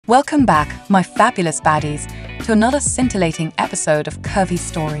Welcome back, my fabulous baddies, to another scintillating episode of Curvy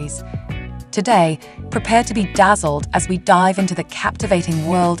Stories. Today, prepare to be dazzled as we dive into the captivating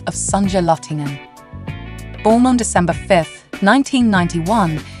world of Sonja Lahtinen. Born on December 5,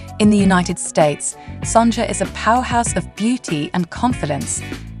 1991, in the United States, Sonja is a powerhouse of beauty and confidence,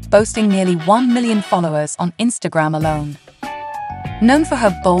 boasting nearly 1 million followers on Instagram alone. Known for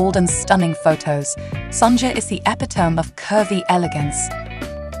her bold and stunning photos, Sonja is the epitome of curvy elegance.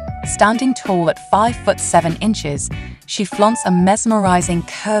 Standing tall at 5'7", she flaunts a mesmerizing,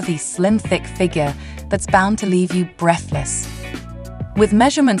 curvy, slim, thick figure that's bound to leave you breathless. With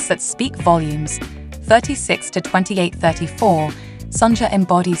measurements that speak volumes, 36 to 28-34, Sonja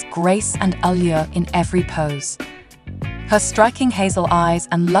embodies grace and allure in every pose. Her striking hazel eyes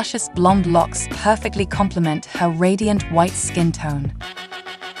and luscious blonde locks perfectly complement her radiant white skin tone.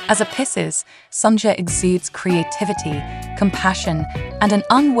 As a Pisces, Sonja exudes creativity, compassion, and an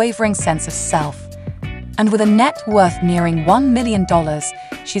unwavering sense of self. And with a net worth nearing $1 million,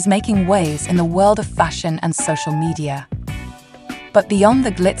 she's making waves in the world of fashion and social media. But beyond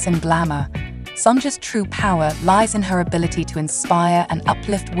the glitz and glamour, Sonja's true power lies in her ability to inspire and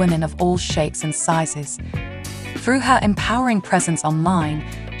uplift women of all shapes and sizes. Through her empowering presence online,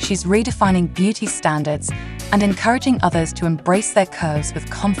 she's redefining beauty standards and encouraging others to embrace their curves with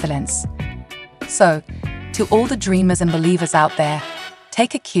confidence. So, to all the dreamers and believers out there,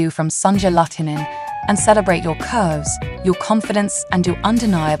 take a cue from Sonja Lahtinen and celebrate your curves, your confidence, and your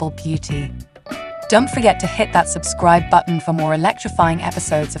undeniable beauty. Don't forget to hit that subscribe button for more electrifying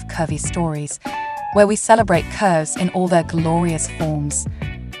episodes of Curvy Stories, where we celebrate curves in all their glorious forms.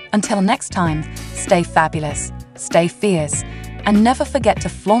 Until next time, stay fabulous, stay fierce, and never forget to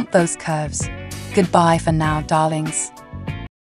flaunt those curves. Goodbye for now, darlings.